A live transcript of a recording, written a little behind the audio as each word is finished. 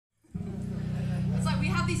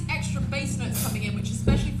bass notes coming in, which is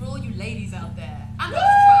especially for all you ladies out there. And us as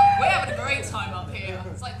well. We're having a great time up here.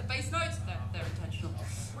 It's like the bass notes, they're intentional.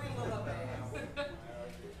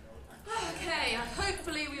 Okay,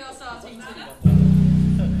 hopefully we are starting to...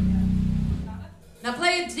 Now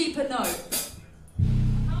play a deeper note.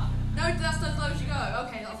 No, that's as low as you go.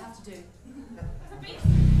 Okay, that'll have to do.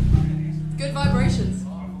 Good vibrations.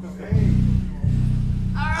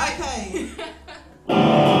 Alright. Okay.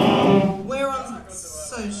 We're on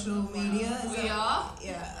social media. We are?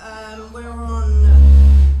 Yeah. We're on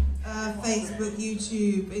Facebook,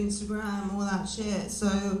 YouTube, Instagram, all that shit.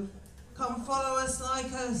 So come follow us,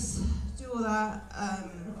 like us, do all that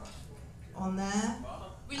on there.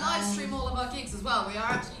 We live stream all of our gigs as well. We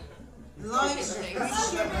are actually we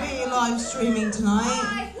should be live streaming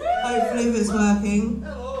tonight. Hopefully if it's working.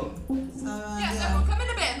 So yes, everyone come in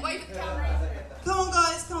a bit and wave at the camera. Come on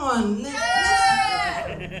guys, come on.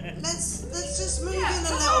 Let's just move in a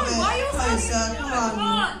little bit closer. Come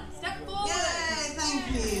on. Step forward. Yay, thank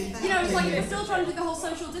you. You know, it's like if you're still trying to do the whole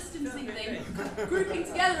social distancing thing, grouping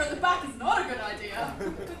together at the back is not a good idea.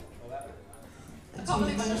 I can't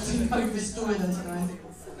believe I just did COVID story tonight.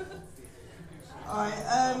 Alright.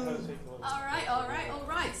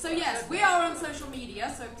 So yes, we are on social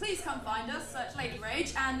media, so please come find us, search Lady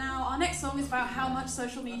Rage, and now our next song is about how much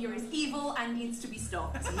social media is evil and needs to be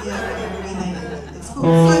stopped. Yeah, I really hate it. It's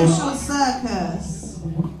called Social Circus.